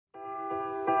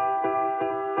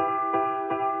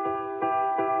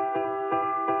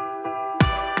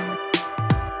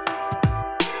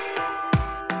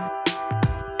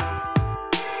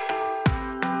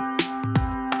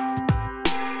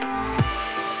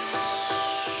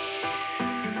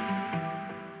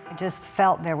just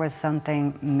felt there was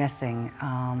something missing.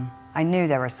 I knew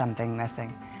there was something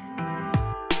missing.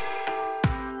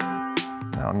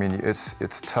 I mean,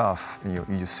 it's tough.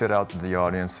 You sit out to the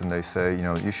audience and they say,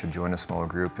 you should join a small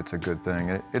group. It's a good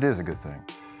thing. And it is a good thing.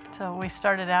 So we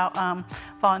started out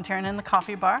volunteering in the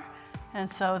coffee bar. And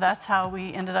so that's how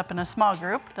we ended up in a small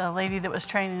group. The lady that was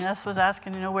training us was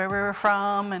asking, where we were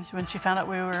from. And when she found out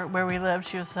where we lived,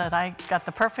 she said, I got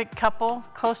the perfect couple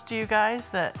close to you guys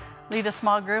that lead a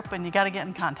small group, and you got to get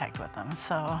in contact with them.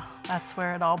 So that's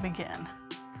where it all began.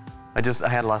 I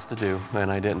had lots to do,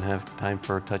 and I didn't have time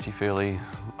for touchy-feely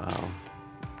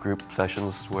group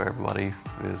sessions where everybody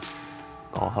is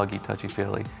all huggy,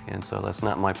 touchy-feely. And so that's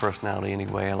not my personality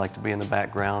anyway. I like to be in the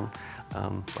background.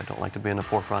 I don't like to be in the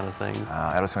forefront of things.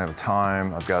 I just don't have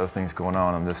time. I've got other things going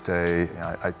on this day.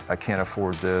 I can't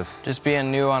afford this. Just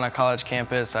being new on a college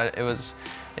campus,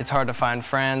 it's hard to find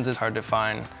friends. It's hard to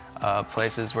find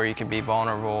places where you can be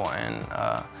vulnerable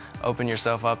and open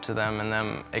yourself up to them and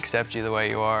them accept you the way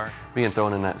you are. Being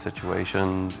thrown in that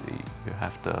situation, you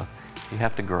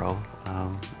have to grow,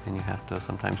 and you have to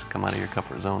sometimes come out of your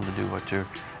comfort zone to do what you're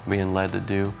being led to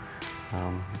do.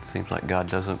 It seems like God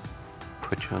doesn't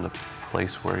put you in a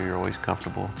place where you're always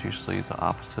comfortable. It's usually the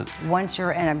opposite. Once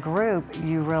you're in a group,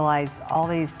 you realize all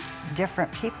these different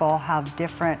people have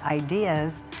different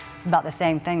ideas about the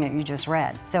same thing that you just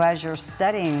read. So as you're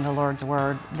studying the Lord's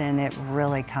Word, then it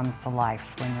really comes to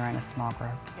life when you're in a small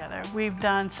group. Together. We've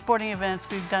done sporting events,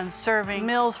 we've done serving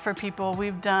meals for people,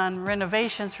 we've done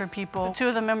renovations for people. Two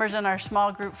of the members in our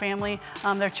small group family,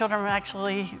 their children are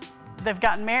they've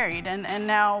gotten married, and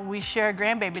now we share a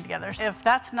grandbaby together. If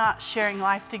that's not sharing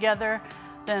life together,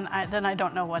 then I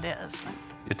don't know what is.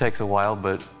 It takes a while,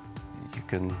 but you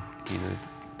can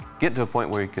get to a point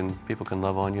where people can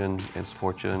love on you and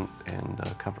support you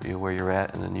and comfort you where you're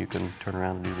at, and then you can turn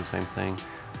around and do the same thing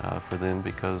for them,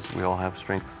 because we all have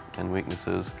strengths and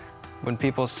weaknesses. When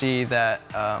people see that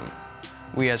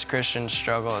we as Christians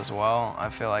struggle as well, I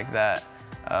feel like that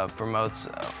promotes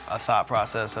a thought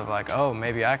process of like, oh,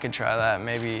 maybe I could try that.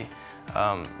 Maybe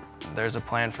there's a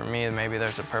plan for me. Maybe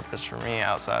there's a purpose for me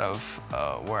outside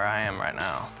of where I am right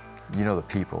now. You know the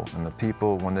people, and the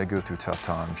people, when they go through tough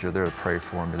times, you're there to pray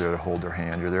for them, you're there to hold their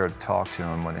hand, you're there to talk to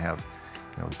them when they have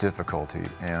difficulty.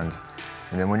 And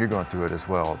then when you're going through it as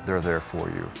well, they're there for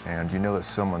you. And you know that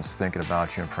someone's thinking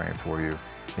about you and praying for you,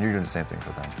 and you're doing the same thing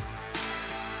for them.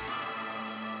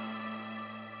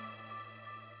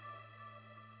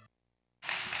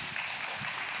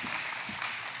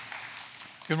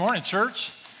 Good morning,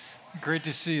 church. Great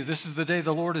to see you. This is the day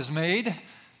the Lord has made.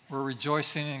 We're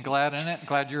rejoicing and glad in it.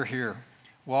 Glad you're here.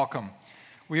 Welcome.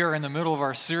 We are in the middle of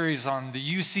our series on the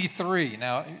UC3.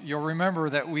 Now, you'll remember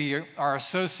that we are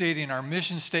associating our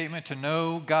mission statement to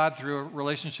know God through a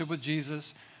relationship with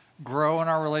Jesus, grow in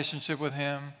our relationship with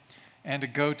Him, and to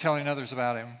go telling others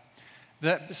about Him.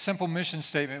 That simple mission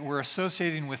statement we're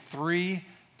associating with three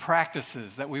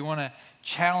practices that we want to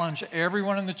challenge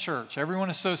everyone in the church, everyone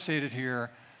associated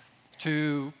here,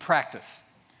 to practice.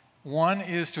 One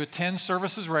is to attend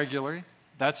services regularly,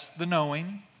 that's the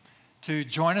knowing, to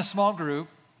join a small group,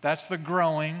 that's the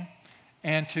growing,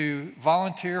 and to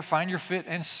volunteer, find your fit,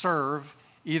 and serve,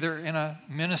 either in a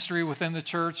ministry within the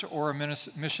church or a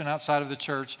mission outside of the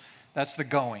church, that's the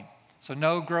going. So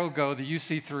know, grow, go, the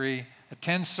UC3,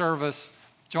 attend service,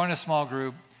 join a small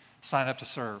group, sign up to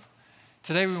serve.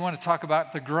 Today we want to talk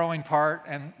about the growing part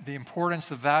and the importance,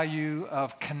 the value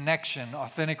of connection,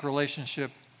 authentic relationship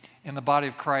in the body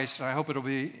of Christ, and I hope it'll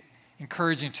be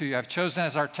encouraging to you. I've chosen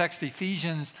as our text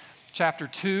Ephesians chapter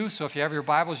 2, so if you have your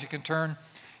Bibles, you can turn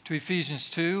to Ephesians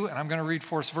 2, and I'm going to read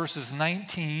for us verses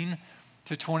 19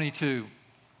 to 22.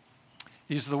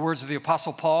 These are the words of the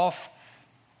Apostle Paul,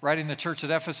 writing the church at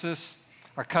Ephesus.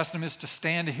 Our custom is to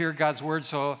stand to hear God's word,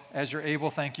 so as you're able,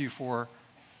 thank you for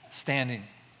standing.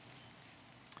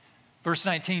 Verse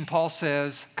 19, Paul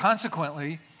says,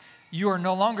 "Consequently, you are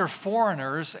no longer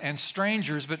foreigners and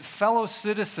strangers, but fellow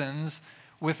citizens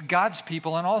with God's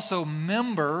people and also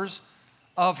members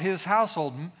of His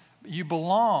household." You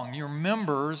belong, you're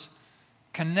members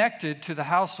connected to the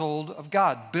household of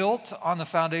God, built on the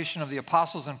foundation of the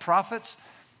apostles and prophets,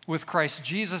 with Christ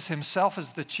Jesus Himself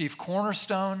as the chief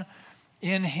cornerstone.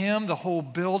 In Him, the whole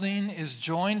building is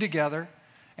joined together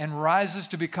and rises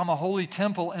to become a holy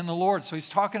temple in the Lord. So he's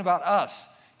talking about us.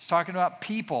 He's talking about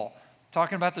people,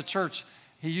 talking about the church.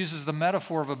 He uses the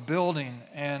metaphor of a building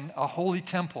and a holy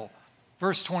temple.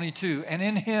 Verse 22, "And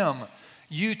in Him,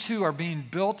 you too are being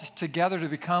built together to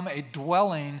become a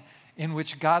dwelling in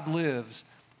which God lives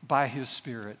by His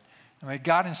Spirit." And may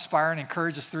God inspire and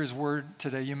encourage us through His word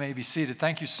today. You may be seated.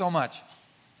 Thank you so much.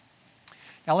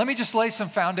 Now, let me just lay some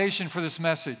foundation for this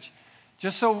message,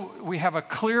 just so we have a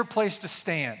clear place to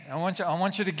stand. I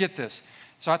want you to get this.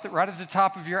 So right at the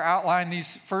top of your outline,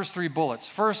 these first 3 bullets.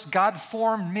 First, God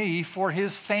formed me for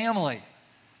his family.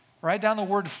 Write down the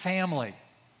word family.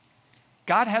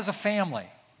 God has a family.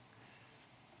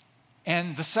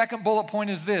 And the second bullet point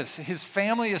is this: his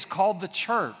family is called the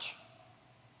church.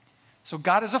 So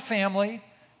God is a family.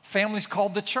 Family's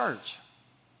called the church.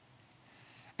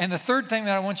 And the third thing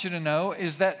that I want you to know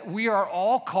is that we are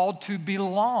all called to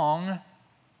belong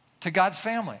to God's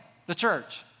family, the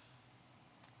church.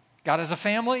 God has a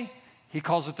family. He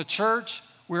calls it the church.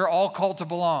 We're all called to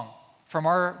belong. From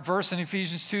our verse in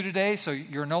Ephesians 2 today, so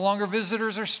you're no longer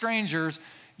visitors or strangers.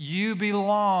 You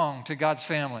belong to God's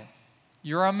family.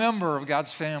 You're a member of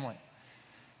God's family.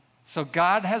 So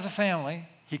God has a family.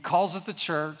 He calls it the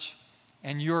church,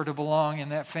 and you're to belong in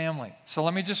that family. So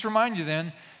let me just remind you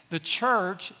then, the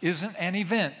church isn't an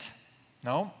event.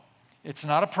 No, it's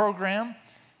not a program.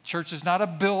 Church is not a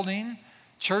building.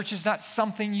 Church is not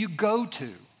something you go to.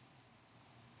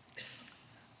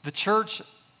 The church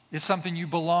is something you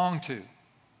belong to.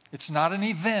 It's not an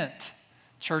event.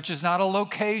 Church is not a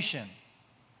location.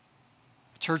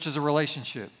 Church is a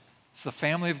relationship. It's the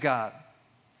family of God.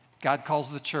 God calls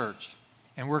the church,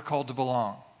 and we're called to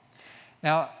belong.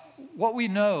 Now, what we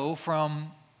know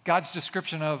from God's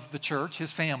description of the church,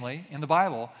 his family, in the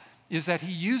Bible, is that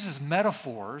he uses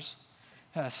metaphors,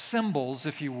 symbols,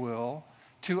 if you will,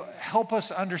 to help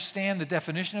us understand the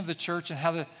definition of the church and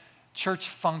how the church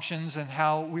functions and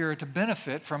how we are to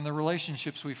benefit from the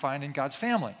relationships we find in God's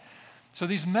family. So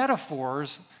these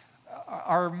metaphors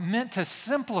are meant to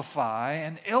simplify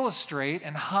and illustrate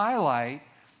and highlight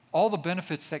all the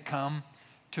benefits that come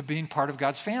to being part of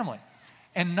God's family.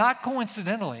 And not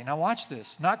coincidentally, now watch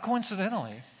this, not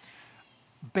coincidentally,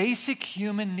 basic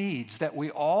human needs that we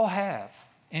all have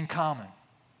in common,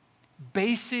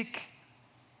 basic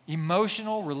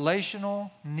emotional,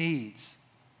 relational needs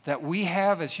that we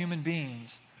have as human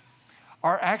beings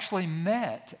are actually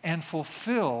met and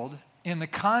fulfilled in the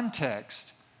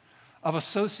context of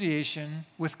association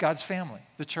with God's family,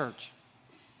 the church.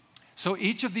 So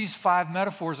each of these 5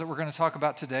 metaphors that we're going to talk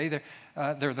about today,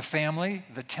 they're the family,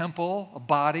 the temple, a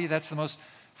body. That's the most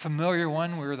familiar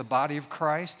one. We're the body of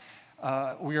Christ.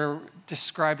 We are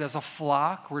described as a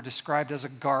flock. We're described as a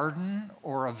garden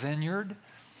or a vineyard.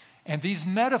 And these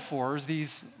metaphors,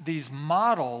 these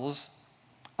models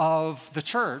of the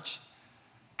church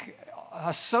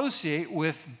associate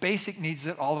with basic needs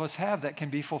that all of us have that can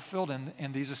be fulfilled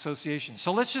in these associations.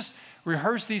 So let's just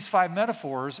rehearse these 5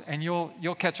 metaphors and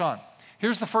you'll catch on.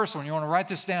 Here's the first one. You want to write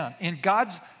this down. In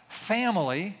God's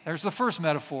family, there's the first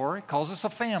metaphor. It calls us a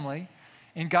family.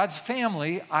 In God's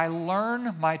family, I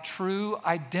learn my true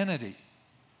identity.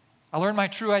 I learn my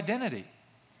true identity.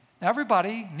 Now,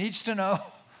 everybody needs to know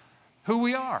who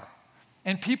we are.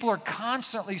 And people are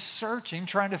constantly searching,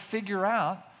 trying to figure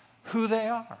out who they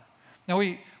are. Now,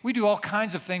 we do all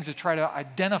kinds of things to try to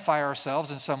identify ourselves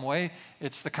in some way.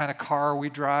 It's the kind of car we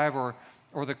drive or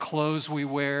the clothes we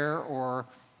wear or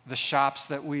the shops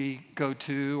that we go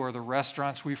to or the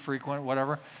restaurants we frequent,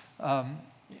 whatever.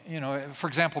 For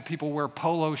example, people wear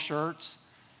polo shirts.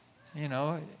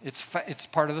 It's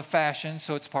part of the fashion,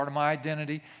 so it's part of my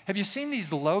identity. Have you seen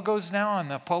these logos now on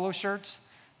the polo shirts?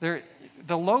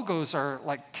 The logos are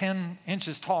like 10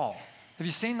 inches tall. Have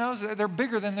you seen those? They're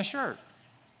bigger than the shirt.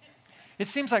 It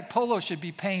seems like Polo should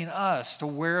be paying us to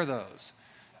wear those.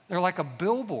 They're like a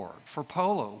billboard for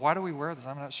Polo. Why do we wear this?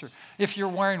 I'm not sure. If you're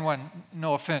wearing one,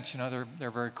 no offense,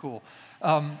 they're very cool.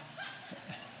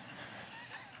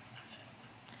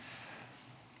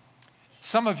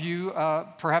 Some of you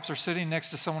perhaps are sitting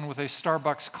next to someone with a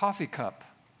Starbucks coffee cup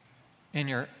in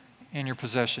your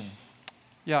possession.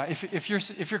 Yeah, if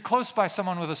you're close by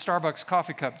someone with a Starbucks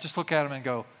coffee cup, just look at them and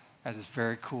go, "That is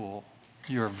very cool.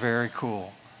 You are very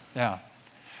cool." Yeah.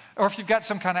 Or if you've got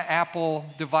some kind of Apple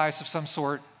device of some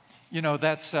sort,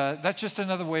 that's just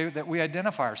another way that we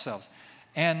identify ourselves.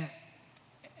 And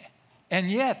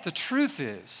yet the truth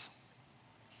is,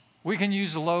 we can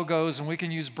use logos and we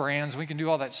can use brands, we can do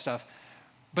all that stuff.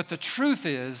 But the truth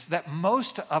is that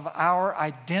most of our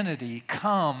identity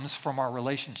comes from our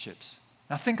relationships.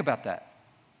 Now think about that.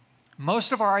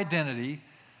 Most of our identity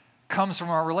comes from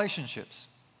our relationships.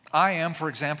 I am, for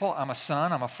example, I'm a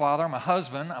son, I'm a father, I'm a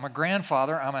husband, I'm a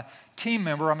grandfather, I'm a team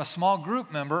member, I'm a small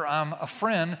group member, I'm a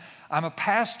friend, I'm a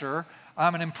pastor,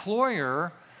 I'm an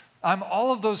employer, I'm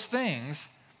all of those things.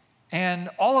 And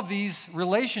all of these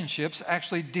relationships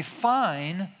actually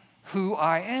define who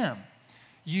I am.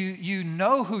 You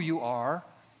know who you are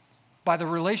by the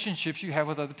relationships you have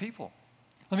with other people.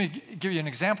 Let me give you an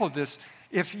example of this.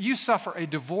 If you suffer a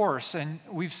divorce, and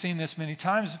we've seen this many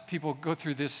times, people go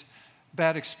through this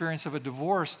bad experience of a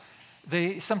divorce,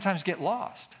 they sometimes get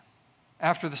lost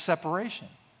after the separation.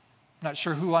 Not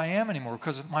sure who I am anymore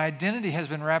because my identity has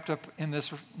been wrapped up in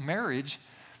this marriage,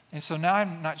 and so now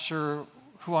I'm not sure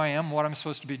who I am, what I'm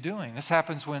supposed to be doing. This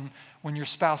happens when your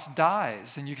spouse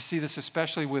dies, and you can see this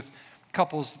especially with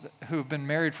couples who have been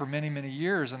married for many, many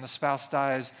years, and the spouse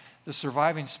dies. The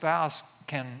surviving spouse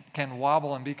can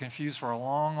wobble and be confused for a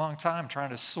long, long time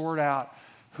trying to sort out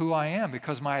who I am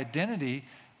because my identity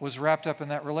was wrapped up in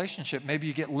that relationship. Maybe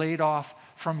you get laid off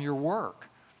from your work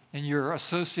and you're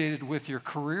associated with your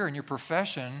career and your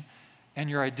profession and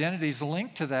your identity is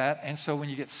linked to that. And so when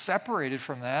you get separated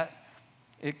from that,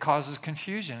 it causes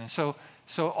confusion. And so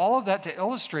all of that to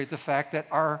illustrate the fact that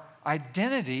our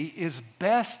identity is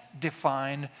best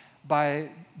defined by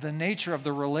the nature of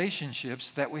the relationships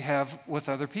that we have with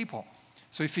other people.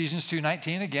 So Ephesians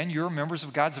 2:19, again, you're members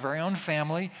of God's very own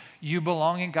family. You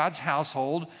belong in God's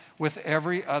household with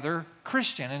every other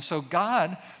Christian. And so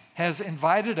God has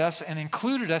invited us and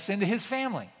included us into his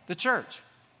family, the church.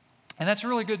 And that's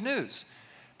really good news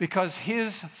because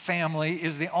his family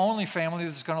is the only family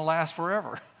that's going to last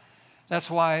forever.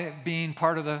 That's why being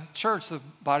part of the church, the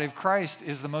body of Christ,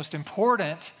 is the most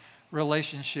important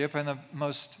relationship and the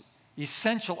most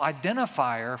essential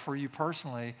identifier for you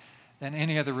personally than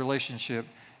any other relationship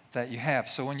that you have.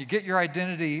 So when you get your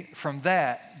identity from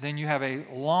that, then you have a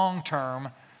long-term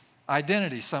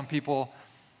identity. Some people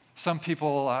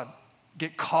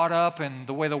get caught up in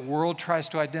the way the world tries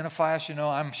to identify us. You know,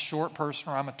 I'm a short person,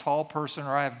 or I'm a tall person,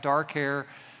 or I have dark hair,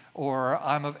 or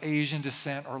I'm of Asian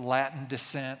descent, or Latin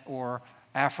descent, or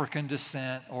African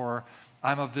descent, or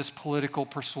I'm of this political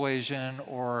persuasion,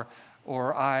 or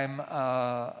I'm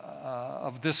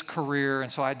of this career,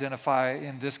 and so I identify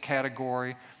in this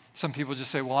category. Some people just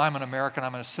say, well, I'm an American,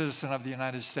 I'm a citizen of the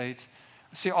United States.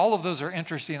 See, all of those are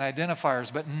interesting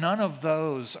identifiers, but none of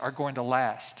those are going to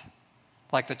last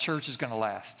like the church is going to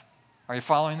last. Are you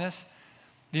following this?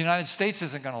 The United States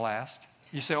isn't going to last.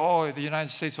 You say, oh, the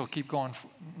United States will keep going.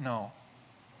 No.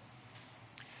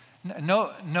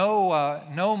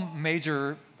 No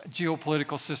major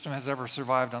geopolitical system has ever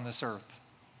survived on this earth.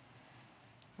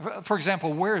 For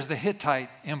example, where is the Hittite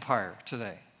Empire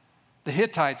today? The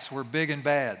Hittites were big and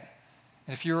bad.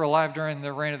 And if you were alive during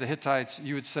the reign of the Hittites,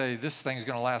 you would say, this thing's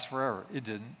going to last forever. It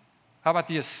didn't. How about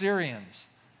the Assyrians?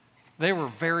 They were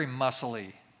very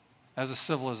muscly as a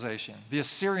civilization. The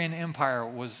Assyrian Empire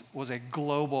was a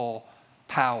global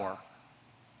power.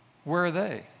 Where are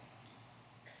they?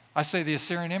 I say the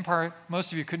Assyrian Empire,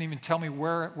 most of you couldn't even tell me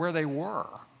where they were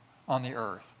on the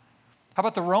earth. How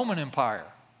about the Roman Empire?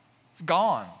 It's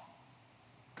gone.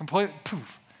 Completely,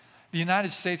 poof. The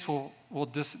United States will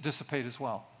dissipate as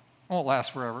well. It won't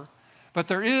last forever. But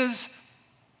there is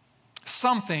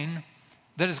something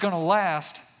that is going to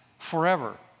last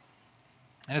forever.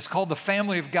 And it's called the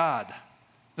family of God,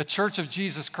 the church of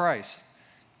Jesus Christ.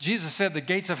 Jesus said the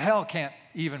gates of hell can't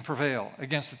even prevail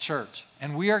against the church.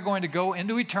 And we are going to go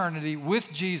into eternity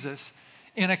with Jesus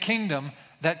in a kingdom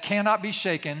that cannot be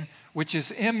shaken, which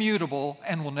is immutable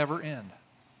and will never end.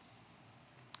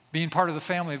 Being part of the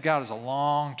family of God is a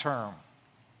long-term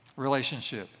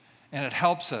relationship, and it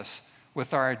helps us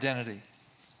with our identity.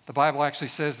 The Bible actually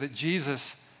says that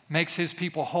Jesus makes his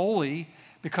people holy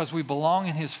because we belong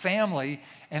in his family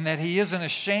and that he isn't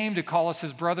ashamed to call us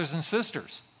his brothers and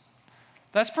sisters.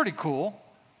 That's pretty cool.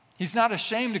 He's not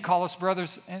ashamed to call us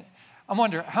brothers. And I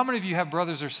wonder, how many of you have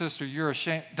brothers or sisters you're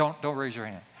ashamed? Don't raise your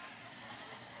hand.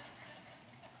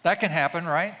 That can happen,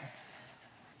 right?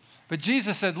 But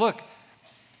Jesus said, look,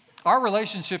 our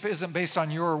relationship isn't based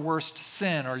on your worst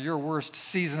sin or your worst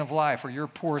season of life or your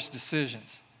poorest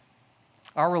decisions.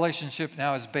 Our relationship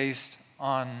now is based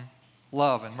on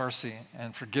love and mercy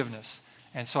and forgiveness.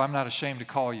 And so I'm not ashamed to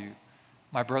call you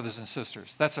my brothers and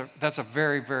sisters. That's a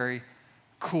very, very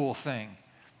cool thing.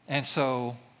 And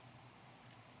so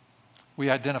we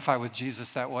identify with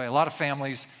Jesus that way. A lot of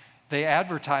families, they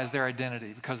advertise their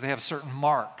identity because they have certain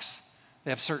marks.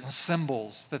 They have certain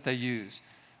symbols that they use,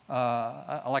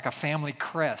 like a family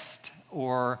crest,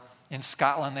 or in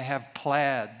Scotland they have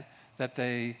plaid that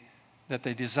they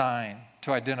design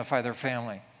to identify their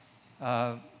family.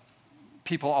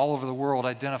 People all over the world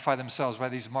identify themselves by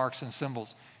these marks and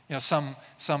symbols. You know,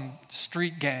 some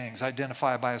street gangs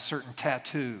identify by a certain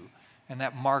tattoo, and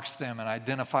that marks them and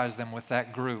identifies them with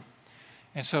that group.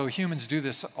 And so humans do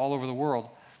this all over the world.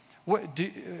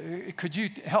 Could you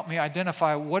help me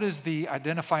identify what is the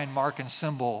identifying mark and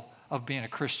symbol of being a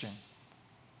Christian,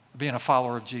 being a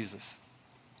follower of Jesus?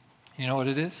 You know what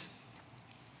it is?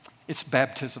 It's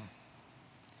baptism.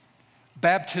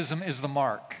 Baptism is the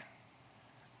mark.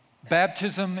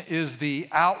 Baptism is the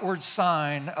outward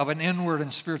sign of an inward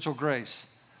and spiritual grace.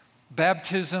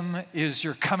 Baptism is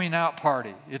your coming out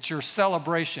party. It's your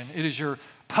celebration. It is your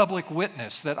public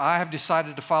witness that I have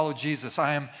decided to follow Jesus.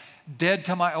 I am dead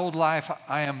to my old life.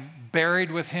 I am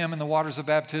buried with him in the waters of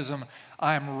baptism.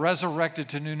 I am resurrected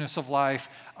to newness of life.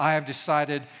 I have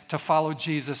decided to follow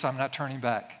Jesus. I'm not turning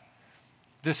back.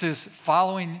 This is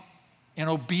following in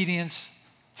obedience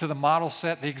to the model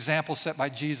set, the example set by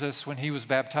Jesus when he was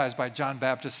baptized by John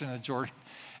Baptist in the Jordan.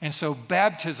 And so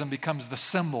baptism becomes the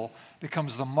symbol,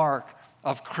 becomes the mark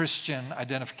of Christian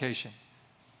identification,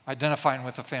 identifying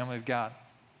with the family of God.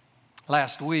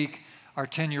 Last week, our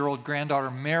 10-year-old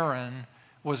granddaughter, Marin,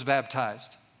 was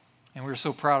baptized. And we were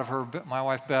so proud of her. My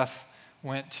wife, Beth,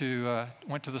 went to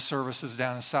the services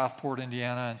down in Southport,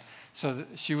 Indiana. And so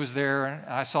she was there, and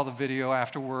I saw the video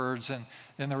afterwards. And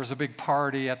then there was a big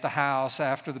party at the house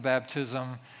after the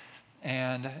baptism.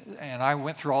 And I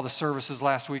went through all the services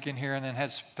last week in here and then had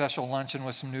special luncheon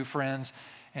with some new friends.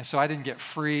 And so I didn't get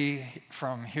free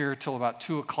from here till about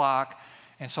 2 o'clock.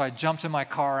 And so I jumped in my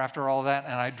car after all that,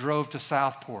 and I drove to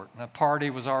Southport. And the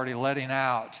party was already letting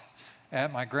out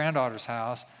at my granddaughter's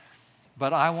house.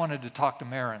 But I wanted to talk to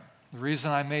Marin. The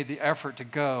reason I made the effort to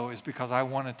go is because I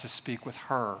wanted to speak with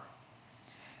her.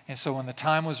 And so when the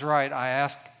time was right, I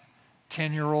asked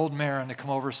 10-year-old Marin to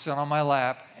come over, sit on my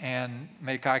lap, and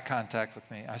make eye contact with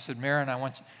me. I said, Marin, I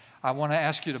want to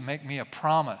ask you to make me a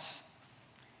promise.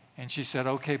 And she said,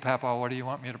 okay, Papa, what do you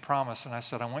want me to promise? And I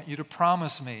said, I want you to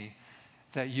promise me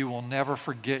that you will never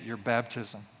forget your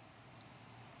baptism.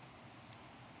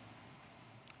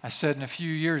 I said, in a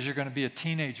few years, you're going to be a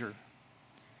teenager.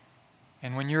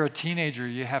 And when you're a teenager,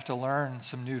 you have to learn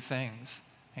some new things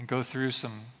and go through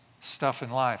some stuff in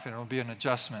life, and it'll be an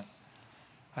adjustment.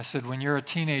 I said, when you're a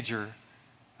teenager,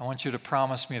 I want you to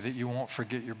promise me that you won't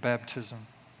forget your baptism.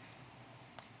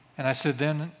 And I said,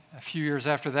 then a few years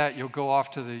after that, you'll go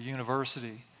off to the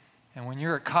university. And when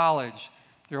you're at college,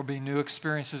 there'll be new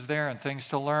experiences there and things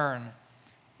to learn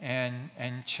and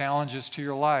challenges to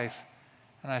your life.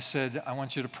 And I said, I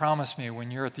want you to promise me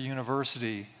when you're at the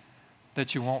university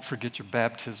that you won't forget your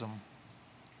baptism.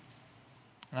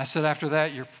 And I said, after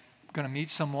that, you're going to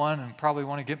meet someone and probably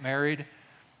want to get married.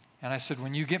 And I said,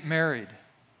 when you get married,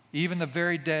 even the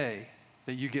very day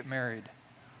that you get married,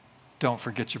 don't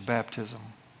forget your baptism.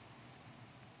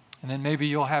 And then maybe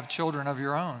you'll have children of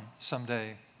your own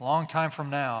someday, a long time from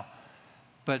now,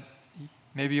 but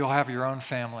maybe you'll have your own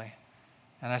family.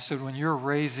 And I said, when you're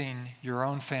raising your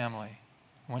own family,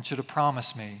 I want you to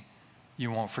promise me you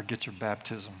won't forget your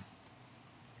baptism.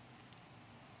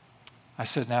 I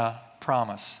said, now,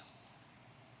 promise.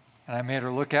 And I made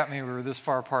her look at me. We were this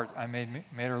far apart. I made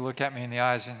her look at me in the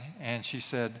eyes, and she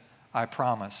said, I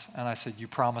promise. And I said, you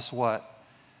promise what?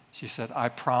 She said, I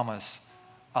promise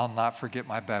I'll not forget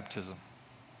my baptism.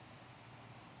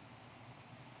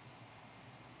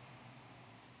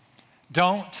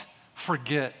 Don't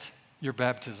forget your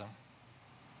baptism.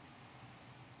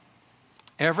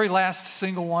 Every last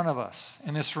single one of us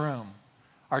in this room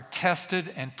are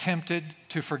tested and tempted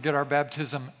to forget our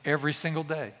baptism every single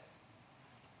day,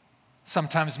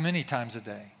 sometimes many times a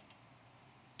day,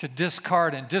 to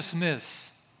discard and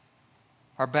dismiss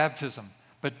our baptism.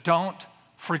 But don't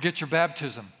forget your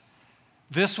baptism.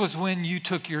 This was when you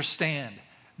took your stand.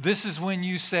 This is when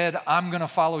you said, I'm going to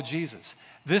follow Jesus.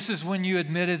 This is when you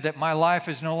admitted that my life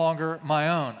is no longer my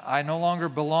own. I no longer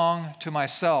belong to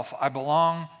myself. I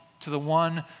belong to the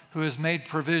one who has made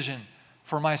provision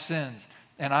for my sins,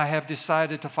 and I have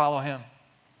decided to follow him.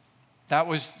 That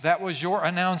was your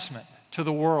announcement to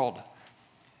the world,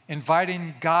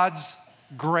 inviting God's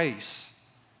grace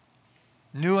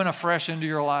new and afresh into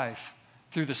your life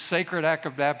through the sacred act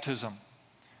of baptism,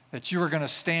 that you are going to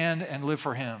stand and live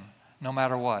for him no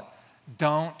matter what.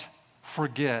 Don't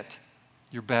forget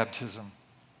your baptism.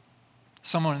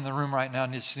 Someone in the room right now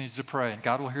needs to pray, and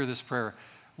God will hear this prayer.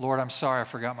 Lord, I'm sorry I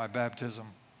forgot my baptism,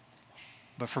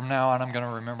 but from now on I'm going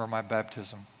to remember my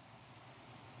baptism.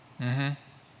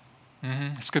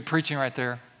 It's good preaching right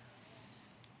there.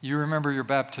 You remember your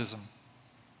baptism.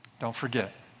 Don't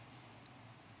forget.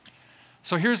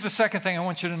 So here's the second thing I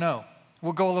want you to know.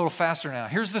 We'll go a little faster now.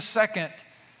 Here's the second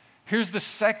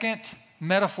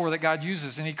metaphor that God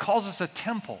uses, and he calls us a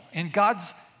temple. In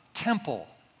God's temple,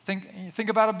 think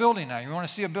about a building now. You want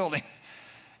to see a building.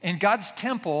 In God's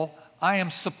temple, I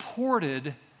am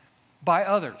supported by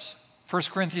others. 1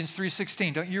 Corinthians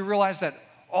 3:16. Don't you realize that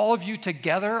all of you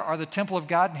together are the temple of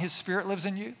God and his Spirit lives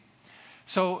in you?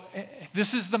 So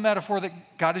this is the metaphor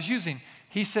that God is using.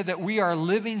 He said that we are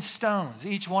living stones,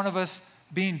 each one of us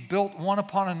being built one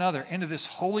upon another into this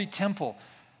holy temple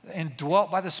and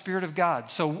dwelt by the Spirit of God.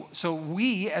 So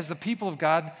we, as the people of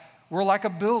God, we're like a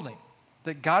building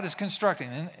that God is constructing,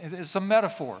 and it's a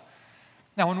metaphor.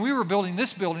 Now, when we were building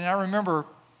this building, I remember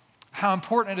how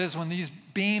important it is when these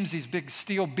beams, these big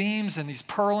steel beams and these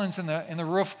purlins in the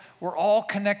roof were all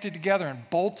connected together and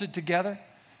bolted together.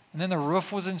 And then the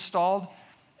roof was installed.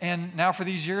 And now for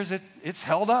these years, it's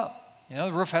held up. You know,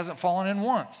 the roof hasn't fallen in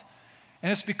once.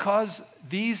 And it's because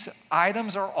these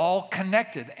items are all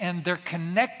connected, and their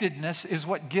connectedness is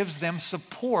what gives them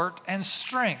support and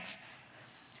strength.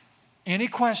 Any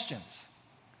questions?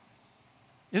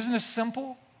 Isn't this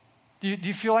simple? Do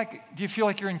you feel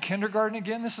like you're in kindergarten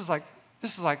again? This is like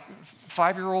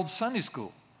 5-year-old Sunday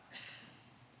school.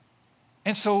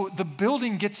 And so the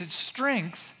building gets its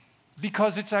strength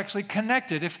because it's actually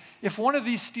connected. If one of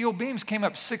these steel beams came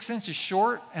up 6 inches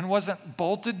short and wasn't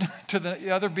bolted to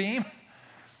the other beam,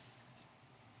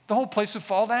 the whole place would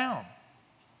fall down.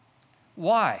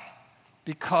 Why?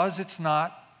 Because it's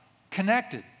not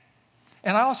connected.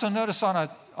 And I also notice on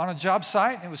a job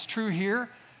site, and it was true here,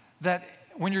 that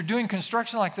when you're doing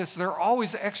construction like this, there are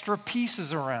always extra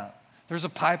pieces around. There's a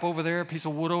pipe over there, a piece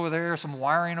of wood over there, some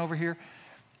wiring over here.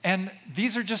 And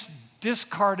these are just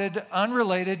discarded,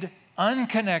 unrelated,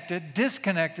 unconnected,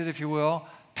 disconnected, if you will,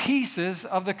 pieces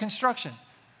of the construction.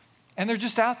 And they're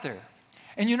just out there.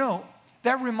 And you know,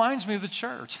 that reminds me of the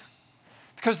church.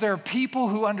 Because there are people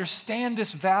who understand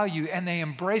this value and they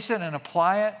embrace it and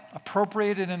apply it,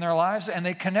 appropriate it in their lives, and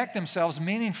they connect themselves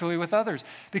meaningfully with others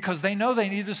because they know they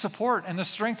need the support and the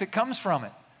strength that comes from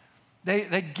it.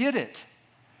 They get it.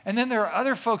 And then there are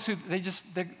other folks who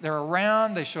they're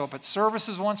around, they show up at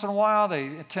services once in a while,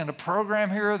 they attend a program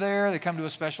here or there, they come to a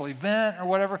special event or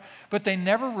whatever, but they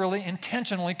never really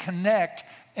intentionally connect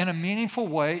in a meaningful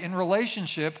way in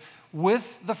relationship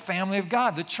with the family of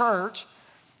God, the church.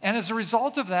 And as a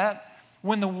result of that,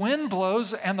 when the wind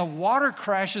blows and the water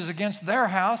crashes against their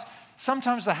house,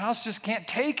 sometimes the house just can't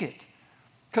take it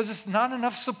because it's not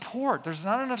enough support. There's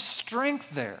not enough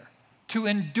strength there to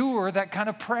endure that kind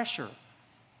of pressure.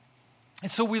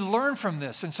 And so we learn from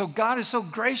this. And so God is so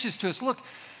gracious to us. Look,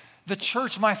 the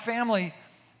church, my family,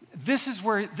 this is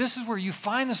where you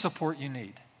find the support you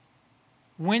need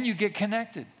when you get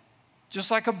connected. Just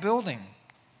like a building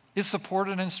is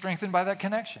supported and strengthened by that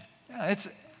connection. Yeah,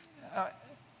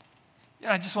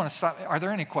 I just want to stop. Are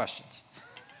there any questions?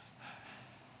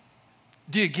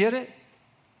 Do you get it?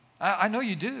 I know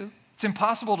you do. It's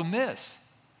impossible to miss.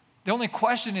 The only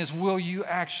question is, will you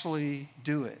actually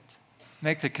do it?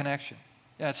 Make the connection.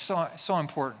 Yeah, it's so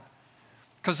important.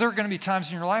 Because there are going to be times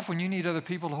in your life when you need other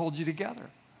people to hold you together.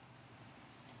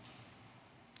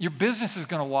 Your business is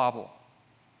going to wobble.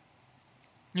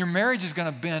 Your marriage is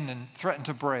going to bend and threaten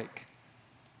to break.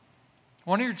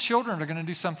 One of your children are going to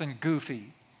do something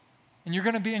goofy, and you're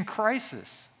going to be in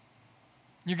crisis.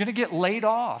 You're going to get laid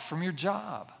off from your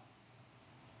job.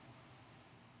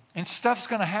 And stuff's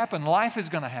going to happen. Life is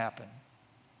going to happen.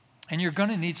 And you're going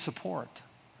to need support.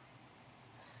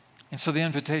 And so the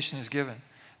invitation is given.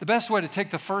 The best way to take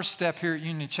the first step here at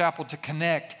Union Chapel to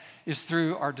connect is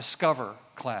through our Discover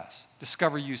class,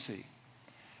 Discover UC.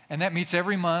 And that meets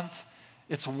every month.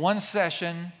 It's one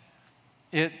session.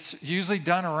 It's usually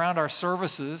done around our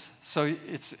services, so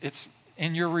it's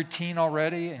in your routine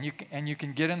already, and you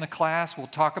can get in the class. We'll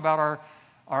talk about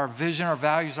our vision, our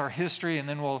values, our history, and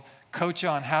then we'll coach you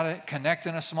on how to connect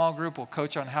in a small group. We'll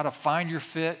coach you on how to find your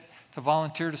fit, to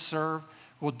volunteer, to serve.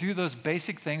 We'll do those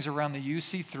basic things around the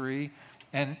UC3,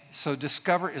 and so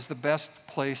Discover is the best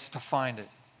place to find it.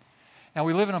 Now,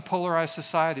 we live in a polarized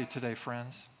society today,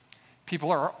 friends.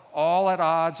 People are all at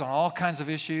odds on all kinds of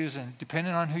issues, and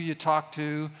depending on who you talk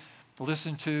to,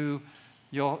 listen to,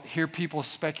 you'll hear people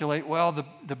speculate, well,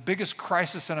 the biggest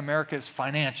crisis in America is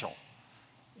financial.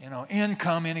 You know,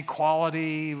 income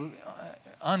inequality,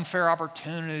 unfair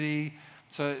opportunity.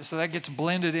 So that gets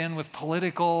blended in with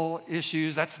political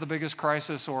issues. That's the biggest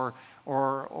crisis, or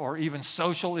even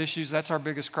social issues. That's our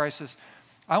biggest crisis.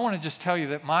 I want to just tell you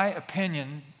that my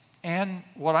opinion and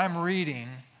what I'm reading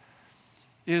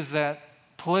is that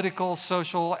political,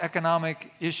 social,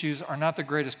 economic issues are not the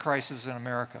greatest crisis in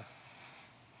America.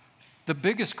 The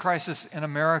biggest crisis in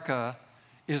America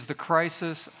is the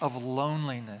crisis of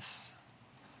loneliness.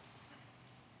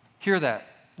 Hear that,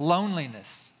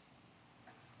 loneliness.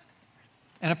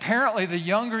 And apparently the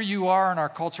younger you are in our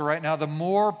culture right now, the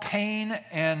more pain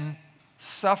and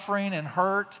suffering and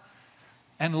hurt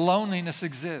and loneliness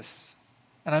exists.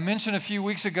 And I mentioned a few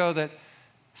weeks ago that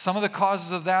some of the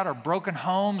causes of that are broken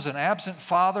homes and absent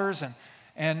fathers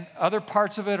And other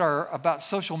parts of it are about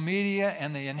social media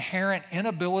and the inherent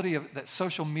inability that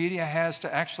social media has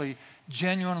to actually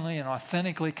genuinely and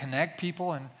authentically connect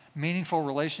people in meaningful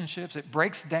relationships. It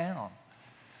breaks down.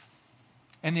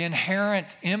 And the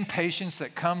inherent impatience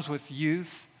that comes with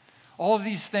youth. All of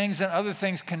these things and other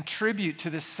things contribute to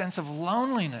this sense of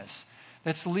loneliness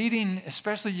that's leading,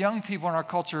 especially young people in our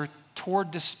culture,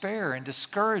 toward despair and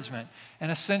discouragement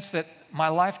and a sense that my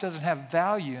life doesn't have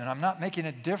value and I'm not making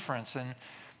a difference and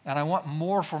I want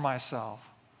more for myself.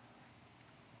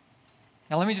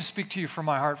 Now let me just speak to you from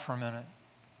my heart for a minute.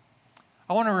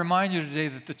 I want to remind you today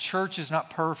that the church is not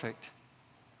perfect.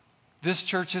 This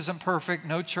church isn't perfect.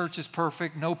 No church is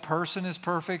perfect. No person is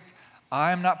perfect.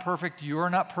 I am not perfect. You're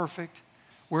not perfect.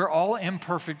 We're all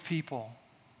imperfect people.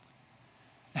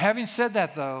 Having said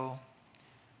that, though,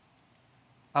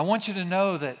 I want you to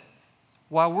know that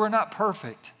while we're not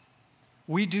perfect,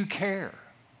 we do care.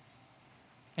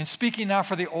 And speaking now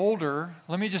for the older,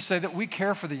 let me just say that we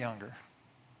care for the younger.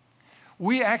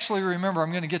 We actually remember,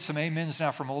 I'm going to get some amens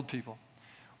now from old people.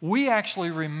 We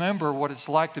actually remember what it's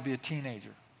like to be a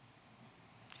teenager.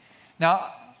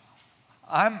 Now,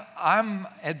 I'm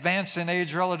advanced in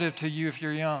age relative to you if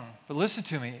you're young, but listen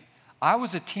to me. I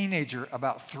was a teenager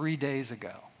about 3 days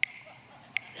ago.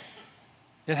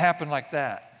 It happened like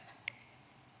that.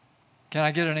 Can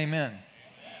I get an amen?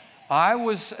 I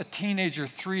was a teenager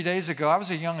 3 days ago. I was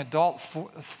a young adult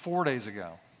 4 days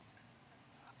ago.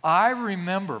 I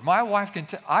remember, my wife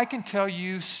I can tell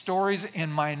you stories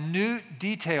in minute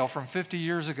detail from 50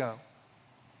 years ago.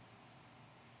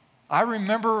 I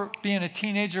remember being a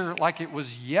teenager like it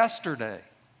was yesterday.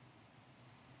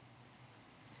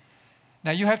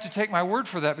 Now you have to take my word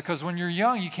for that because when you're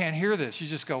young, you can't hear this. You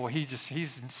just go, well, he's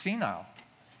senile.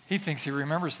 He thinks he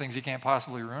remembers things he can't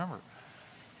possibly remember.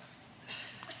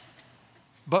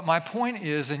 But my point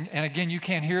is, and again, you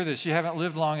can't hear this. You haven't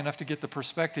lived long enough to get the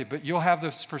perspective, but you'll have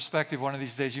this perspective one of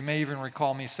these days. You may even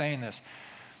recall me saying this.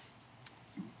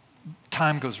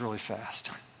 Time goes really fast.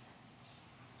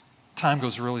 Time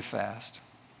goes really fast.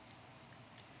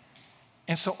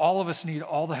 And so all of us need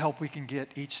all the help we can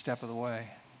get each step of the way.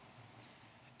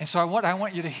 And so what I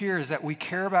want you to hear is that we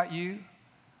care about you.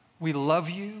 We love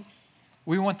you.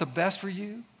 We want the best for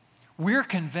you. We're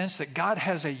convinced that God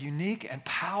has a unique and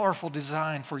powerful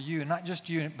design for you, not just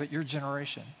you, but your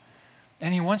generation.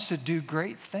 And He wants to do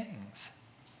great things.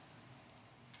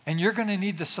 And you're going to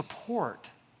need the support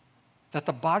that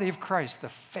the body of Christ, the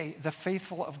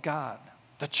faithful of God,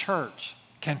 the church,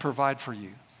 can provide for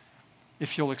you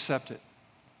if you'll accept it.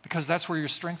 Because that's where your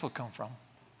strength will come from,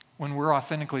 when we're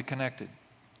authentically connected.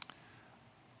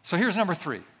 So here's number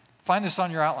 3. Find this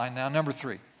on your outline now, number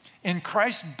 3. In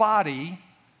Christ's body,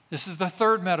 this is the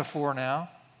third metaphor now.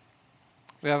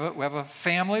 We have a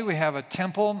family, we have a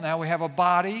temple, now we have a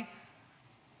body.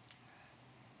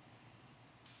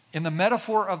 In the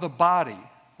metaphor of the body,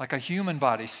 like a human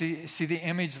body, see the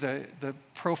image, the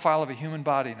profile of a human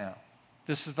body now.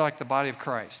 This is like the body of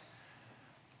Christ.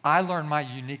 I learned my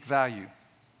unique value.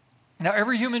 Now,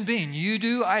 every human being, you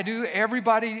do, I do,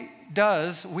 everybody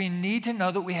does, we need to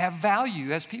know that we have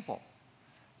value as people.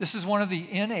 This is one of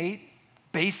the innate,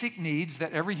 basic needs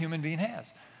that every human being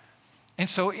has. And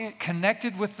so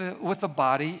connected with the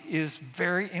body is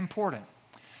very important.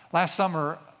 Last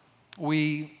summer,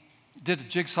 we did a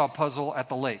jigsaw puzzle at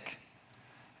the lake.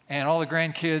 And all the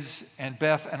grandkids and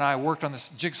Beth and I worked on this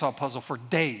jigsaw puzzle for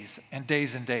days and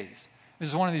days and days. This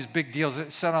is one of these big deals.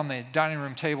 It sat on the dining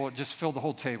room table. It just filled the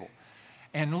whole table.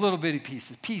 And little bitty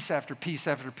pieces, piece after piece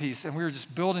after piece. And we were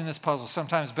just building this puzzle.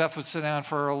 Sometimes Beth would sit down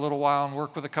for a little while and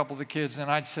work with a couple of the kids, and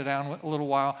I'd sit down a little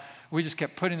while. We just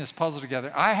kept putting this puzzle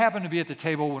together. I happened to be at the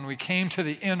table when we came to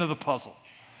the end of the puzzle.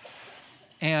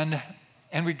 And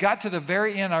we got to the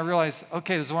very end. I realized,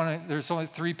 okay, there's only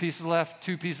 3 pieces left,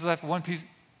 2 pieces left, 1 piece.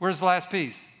 Where's the last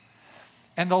piece?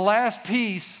 And the last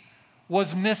piece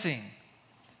was missing.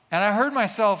 And I heard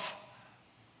myself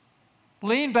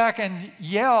lean back and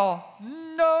yell,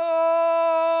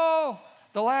 no!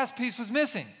 The last piece was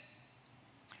missing.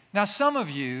 Now, some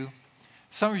of you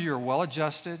are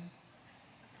well-adjusted,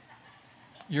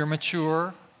 you're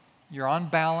mature, you're on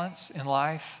balance in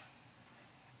life,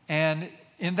 and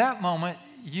in that moment,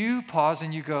 you pause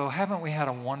and you go, haven't we had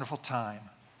a wonderful time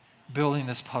building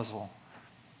this puzzle?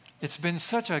 It's been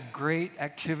such a great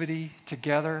activity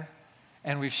together,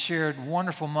 and we've shared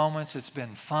wonderful moments. It's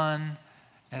been fun,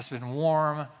 and it's been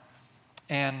warm,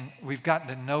 and we've gotten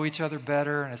to know each other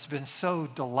better, and it's been so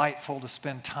delightful to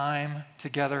spend time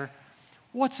together.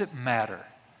 What's it matter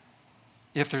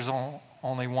if there's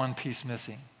only 1 piece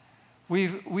missing?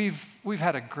 We've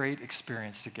had a great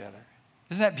experience together.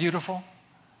 Isn't that beautiful?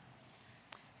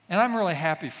 And I'm really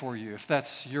happy for you if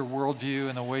that's your worldview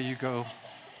and the way you go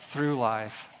through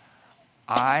life.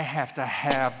 I have to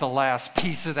have the last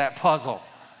piece of that puzzle.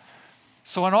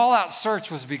 So an all-out search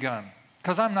was begun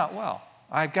because I'm not well.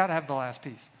 I've got to have the last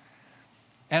piece.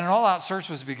 And an all-out search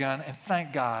was begun, and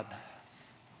thank God.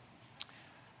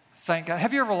 Thank God.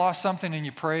 Have you ever lost something and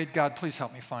you prayed, God, please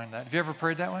help me find that? Have you ever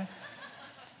prayed that way?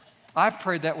 I've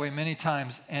prayed that way many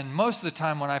times, and most of the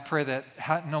time when I pray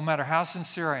that, no matter how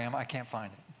sincere I am, I can't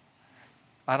find it.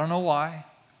 I don't know why.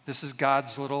 This is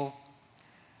God's little,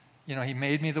 He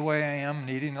made me the way I am,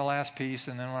 needing the last piece,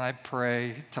 and then when I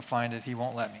pray to find it, He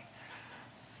won't let me.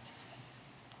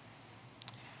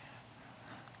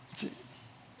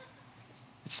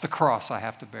 It's the cross I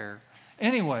have to bear.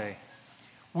 Anyway,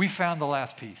 we found the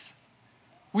last piece.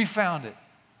 We found it.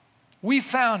 We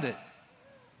found it.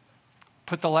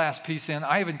 Put the last piece in.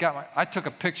 I took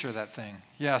a picture of that thing.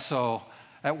 Yeah, so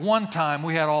at one time,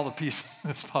 we had all the pieces of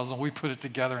this puzzle. We put it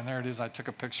together, and there it is. I took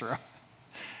a picture of it.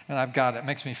 And I've got it. It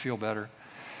makes me feel better.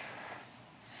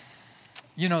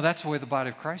 That's the way the body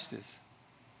of Christ is.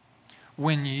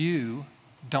 When you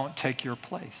don't take your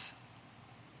place.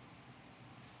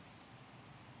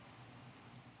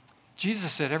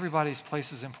 Jesus said everybody's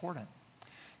place is important.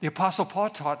 The Apostle Paul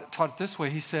taught it this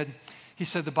way. He said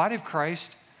the body of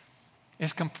Christ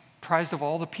is comprised of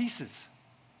all the pieces,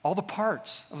 all the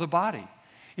parts of the body.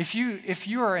 If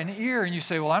you are an ear and you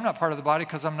say, well, I'm not part of the body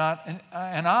because I'm not an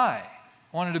eye.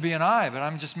 I wanted to be an eye, but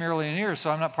I'm just merely an ear,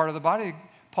 so I'm not part of the body.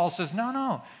 Paul says,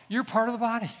 no, you're part of the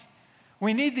body.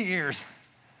 We need the ears.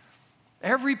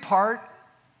 Every part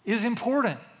is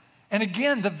important. And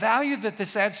again, the value that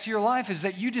this adds to your life is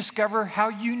that you discover how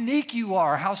unique you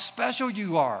are, how special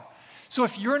you are. So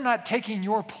if you're not taking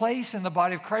your place in the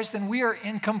body of Christ, then we are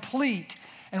incomplete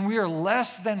and we are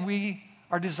less than we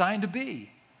are designed to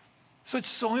be. So it's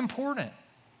so important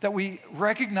that we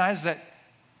recognize that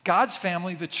God's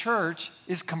family, the church,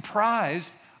 is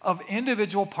comprised of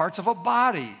individual parts of a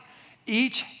body,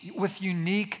 each with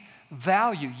unique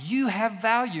value. You have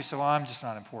value, so I'm just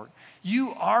not important.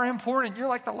 You are important. You're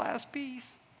like the last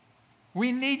piece.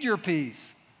 We need your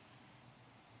piece.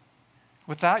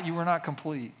 Without you, we're not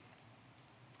complete.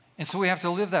 And so we have to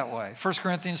live that way. 1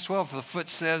 Corinthians 12, the foot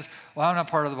says, well, I'm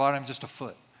not part of the body, I'm just a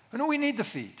foot. But no, we need the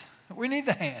feet. We need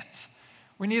the hands.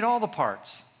 We need all the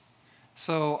parts.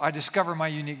 So I discover my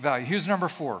unique value. Here's number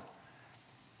 4.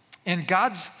 In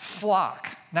God's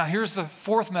flock. Now here's the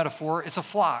fourth metaphor. It's a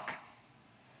flock.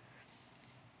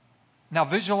 Now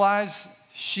visualize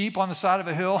sheep on the side of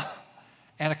a hill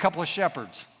and a couple of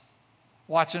shepherds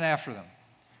watching after them.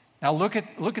 Now look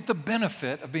at the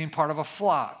benefit of being part of a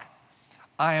flock.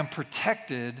 I am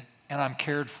protected and I'm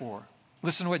cared for.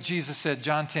 Listen to what Jesus said,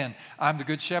 John 10. I'm the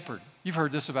good shepherd. You've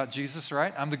heard this about Jesus,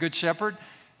 right? I'm the good shepherd,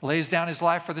 lays down his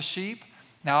life for the sheep.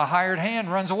 Now a hired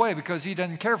hand runs away because he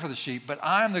doesn't care for the sheep, but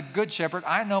I'm the good shepherd.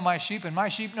 I know my sheep and my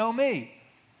sheep know me.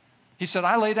 He said,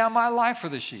 I lay down my life for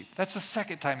the sheep. That's the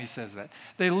second time he says that.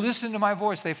 They listen to my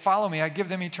voice. They follow me. I give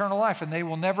them eternal life, and they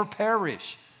will never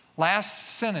perish. Last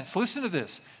sentence. Listen to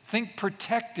this. Think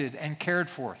protected and cared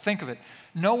for. Think of it.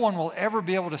 No one will ever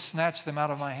be able to snatch them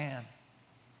out of my hand.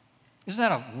 Isn't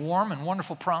that a warm and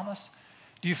wonderful promise?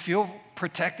 Do you feel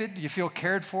protected? Do you feel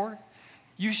cared for?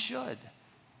 You should,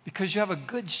 because you have a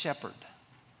good shepherd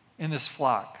in this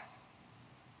flock,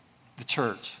 the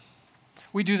church.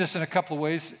 We do this in a couple of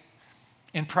ways.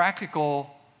 In practical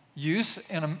use,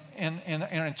 in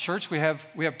a church, we have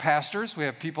pastors. We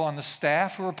have people on the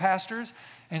staff who are pastors,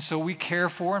 and so we care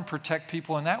for and protect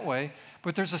people in that way.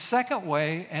 But there's a second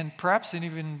way, and perhaps an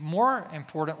even more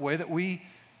important way, that we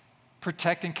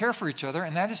protect and care for each other,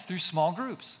 and that is through small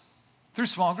groups. Through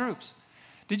small groups.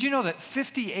 Did you know that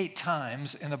 58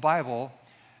 times in the Bible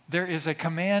there is a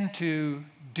command to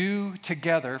do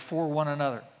together for one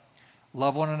another?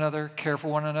 Love one another, care for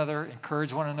one another,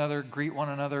 encourage one another, greet one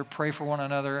another, pray for one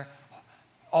another.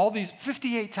 All these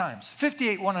 58 times,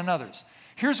 58 one another's.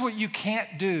 Here's what you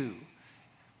can't do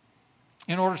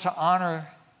in order to honor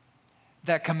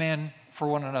that command for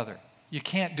one another. You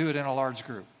can't do it in a large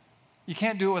group. You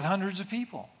can't do it with hundreds of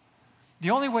people. The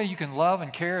only way you can love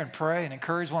and care and pray and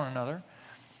encourage one another,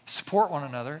 support one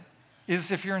another,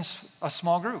 is if you're in a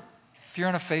small group, if you're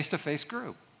in a face-to-face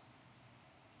group,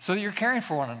 so that you're caring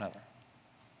for one another.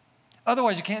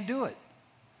 Otherwise, you can't do it.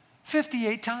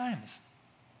 58 times.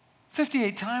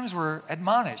 58 times we're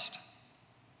admonished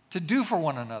to do for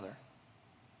one another,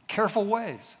 careful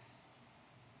ways.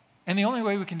 And the only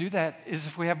way we can do that is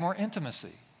if we have more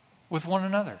intimacy with one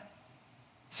another.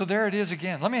 So there it is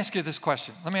again. Let me ask you this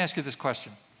question.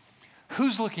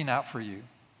 Who's looking out for you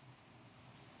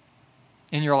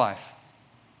in your life?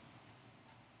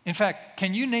 In fact,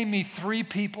 can you name me 3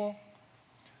 people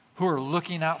who are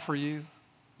looking out for you,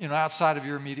 outside of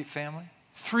your immediate family?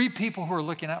 3 people who are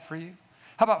looking out for you.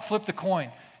 How about flip the coin?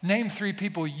 Name 3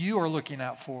 people you are looking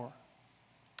out for.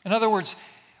 In other words,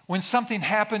 when something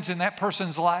happens in that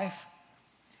person's life,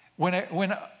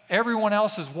 when everyone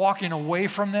else is walking away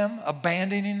from them,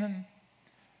 abandoning them,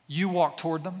 you walk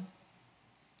toward them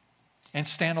and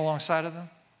stand alongside of them.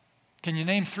 Can you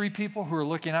name 3 people who are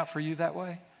looking out for you that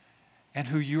way and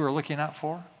who you are looking out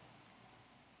for?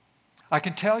 I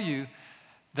can tell you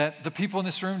that the people in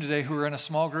this room today who are in a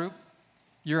small group,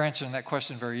 you're answering that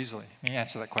question very easily. You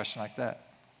answer that question like that.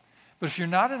 But if you're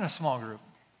not in a small group,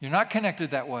 you're not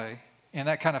connected that way, in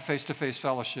that kind of face-to-face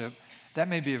fellowship, that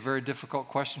may be a very difficult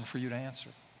question for you to answer.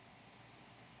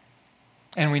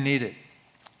 And we need it.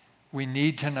 We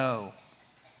need to know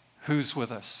who's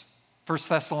with us. 1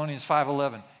 Thessalonians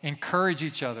 5:11, encourage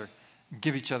each other,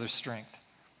 give each other strength.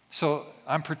 So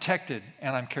I'm protected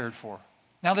and I'm cared for.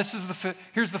 Now here's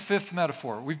the 5th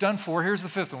metaphor. We've done 4, here's the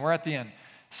 5th one. We're at the end.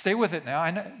 Stay with it now.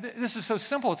 I know, this is so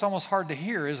simple, it's almost hard to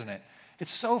hear, isn't it?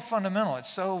 It's so fundamental,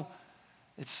 it's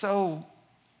so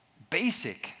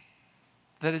basic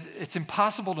that it's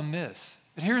impossible to miss.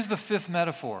 But here's the 5th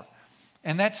metaphor,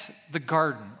 and that's the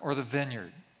garden or the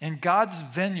vineyard. In God's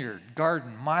vineyard,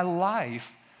 garden, my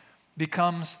life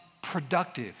becomes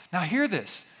productive. Now hear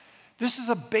this. This is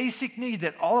a basic need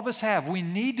that all of us have. We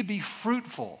need to be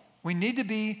fruitful. We need to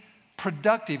be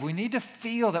productive. We need to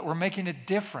feel that we're making a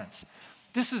difference.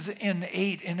 This is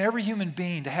innate in every human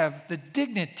being, to have the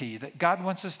dignity that God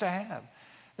wants us to have,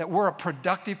 that we're a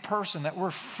productive person, that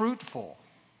we're fruitful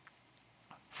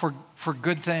for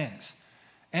good things.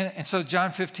 And so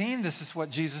John 15, this is what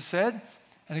Jesus said.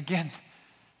 And again,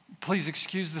 please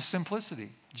excuse the simplicity.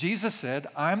 Jesus said,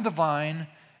 I'm the vine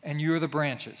and you're the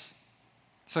branches.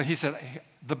 So he said,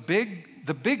 the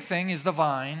big thing is the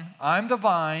vine. I'm the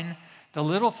vine. The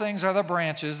little things are the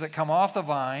branches that come off the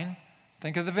vine.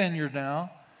 Think of the vineyard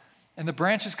now. And the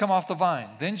branches come off the vine.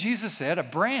 Then Jesus said, a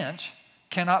branch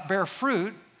cannot bear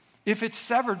fruit if it's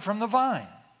severed from the vine.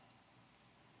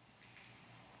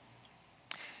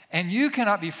 And you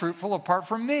cannot be fruitful apart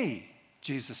from me,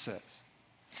 Jesus says.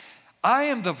 I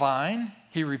am the vine,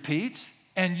 he repeats,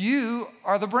 and you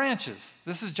are the branches.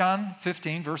 This is John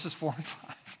 15, verses 4 and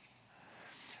 5.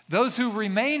 Those who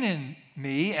remain in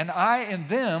me and I in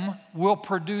them will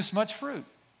produce much fruit.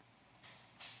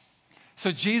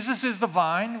 So Jesus is the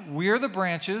vine, we're the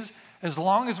branches. As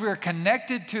long as we are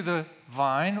connected to the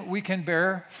vine, we can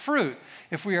bear fruit.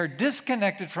 If we are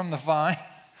disconnected from the vine,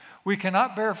 we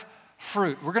cannot bear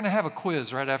fruit. We're going to have a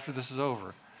quiz right after this is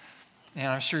over, and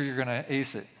I'm sure you're going to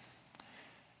ace it.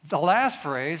 The last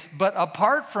phrase, but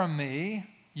apart from me,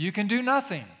 you can do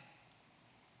nothing.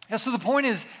 And so the point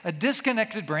is, a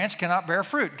disconnected branch cannot bear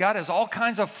fruit. God has all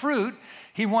kinds of fruit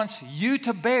he wants you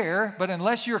to bear, but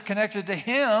unless you're connected to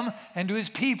him and to his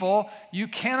people, you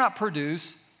cannot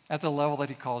produce at the level that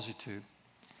he calls you to.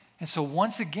 And so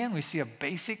once again, we see a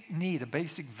basic need, a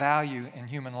basic value in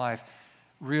human life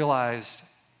realized,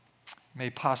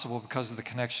 made possible because of the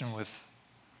connection with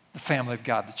the family of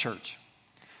God, the church.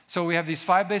 So we have these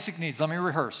 5 basic needs. Let me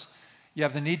rehearse. You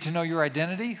have the need to know your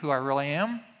identity, who I really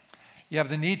am. You have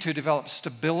the need to develop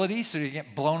stability so you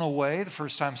get blown away the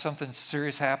first time something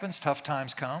serious happens, tough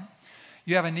times come.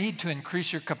 You have a need to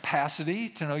increase your capacity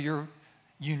to know your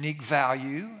unique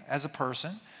value as a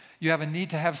person. You have a need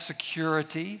to have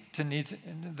security,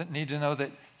 need to know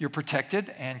that you're protected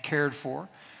and cared for.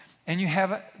 And you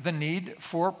have the need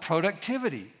for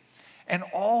productivity. And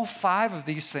all 5 of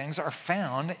these things are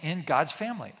found in God's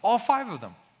family. All 5 of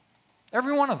them.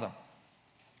 Every one of them.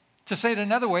 To say it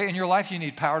another way, in your life you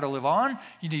need power to live on,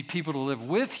 you need people to live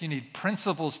with, you need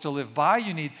principles to live by,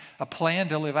 you need a plan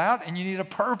to live out, and you need a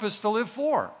purpose to live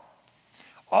for.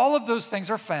 All of those things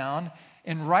are found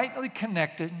in rightly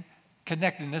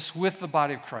connectedness with the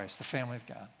body of Christ, the family of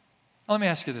God. Now, let me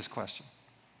ask you this question.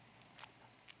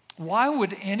 Why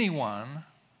would anyone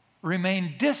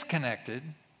remain disconnected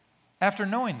after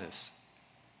knowing this?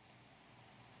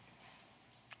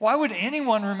 Why would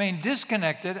anyone remain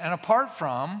disconnected and apart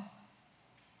from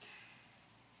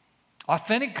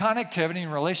authentic connectivity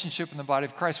and relationship in the body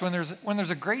of Christ when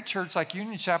there's a great church like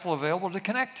Union Chapel available to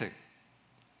connect to?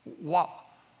 What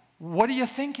are you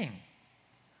thinking?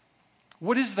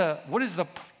 What is the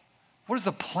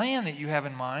plan that you have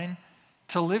in mind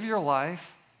to live your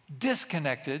life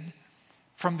disconnected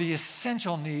from the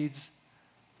essential needs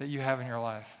that you have in your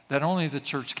life that only the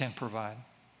church can provide?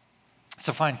 It's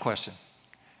a fine question.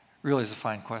 Really is a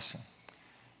fine question.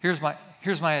 Here's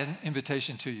my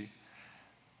invitation to you.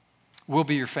 We'll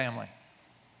be your family.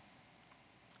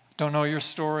 don't know your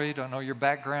story, don't know your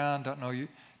background, don't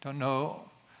know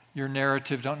your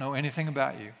narrative, don't know anything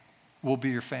about you, we'll be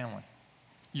your family.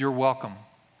 You're welcome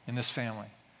in this family.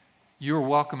 You are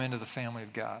welcome into the family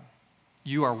of God.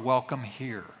 You are welcome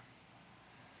here.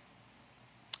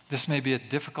 This may be a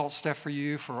difficult step for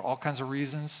you for all kinds of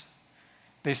reasons,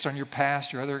 based on your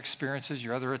past, your other experiences,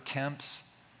 your other attempts.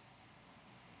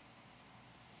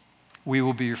 We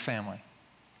will be your family.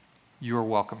 You are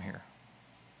welcome here.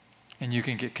 And you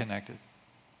can get connected.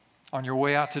 On your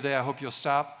way out today, I hope you'll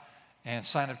stop and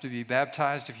sign up to be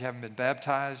baptized if you haven't been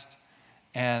baptized.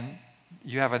 And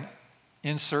you have an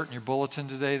insert in your bulletin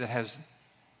today that has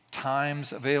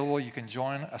times available. You can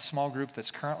join a small group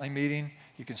that's currently meeting.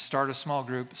 You can start a small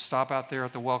group, stop out there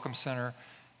at the Welcome Center.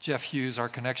 Jeff Hughes, our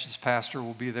connections pastor,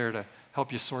 will be there to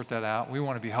help you sort that out. We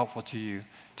want to be helpful to you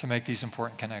to make these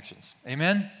important connections.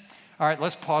 Amen? All right,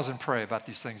 let's pause and pray about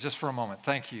these things just for a moment.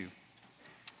 Thank you.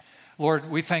 Lord,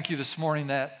 we thank you this morning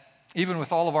that even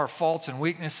with all of our faults and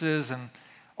weaknesses and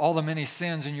all the many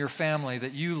sins in your family,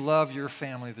 that you love your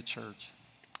family, the church.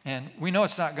 And we know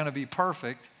it's not going to be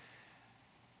perfect.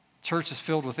 Church is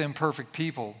filled with imperfect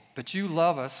people, but you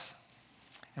love us.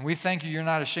 And we thank you, you're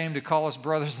not ashamed to call us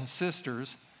brothers and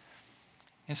sisters.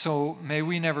 And so may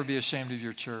we never be ashamed of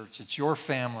your church. It's your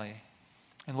family.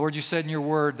 And Lord, you said in your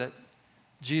word that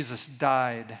Jesus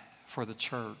died for the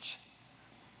church.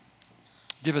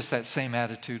 Give us that same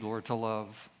attitude, Lord, to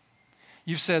love.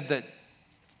 You've said that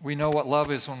we know what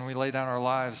love is when we lay down our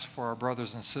lives for our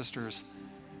brothers and sisters.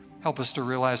 Help us to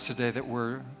realize today that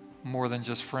we're more than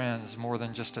just friends, more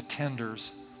than just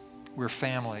attenders. We're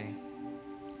family.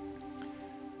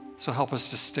 So help us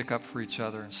to stick up for each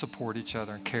other and support each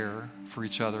other and care for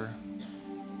each other.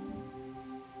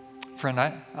 Friend,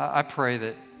 I pray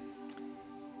that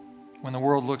when the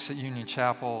world looks at Union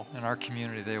Chapel and our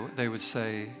community, they would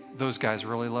say, those guys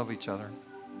really love each other.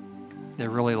 They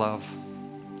really love.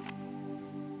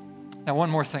 Now, one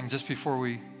more thing just before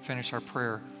we finish our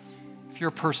prayer. If you're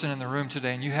a person in the room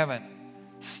today and you haven't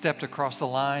stepped across the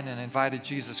line and invited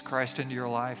Jesus Christ into your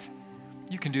life,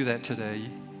 you can do that today.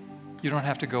 You don't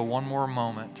have to go one more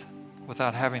moment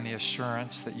without having the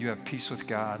assurance that you have peace with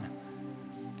God.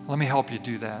 Let me help you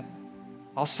do that.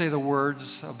 I'll say the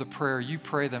words of the prayer. You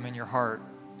pray them in your heart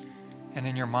and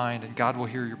in your mind, and God will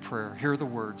hear your prayer. Hear the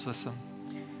words. Listen.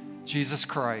 Jesus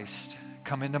Christ,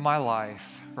 come into my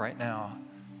life right now.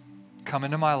 Come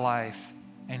into my life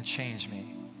and change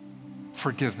me.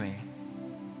 Forgive me.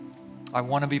 I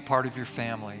want to be part of your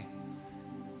family.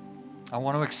 I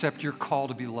want to accept your call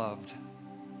to be loved.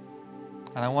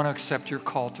 And I want to accept your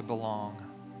call to belong.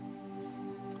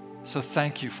 So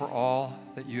thank you for all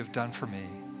that you have done for me.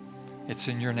 It's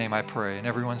in your name I pray. And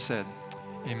everyone said,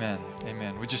 amen,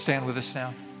 amen. Would you stand with us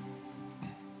now?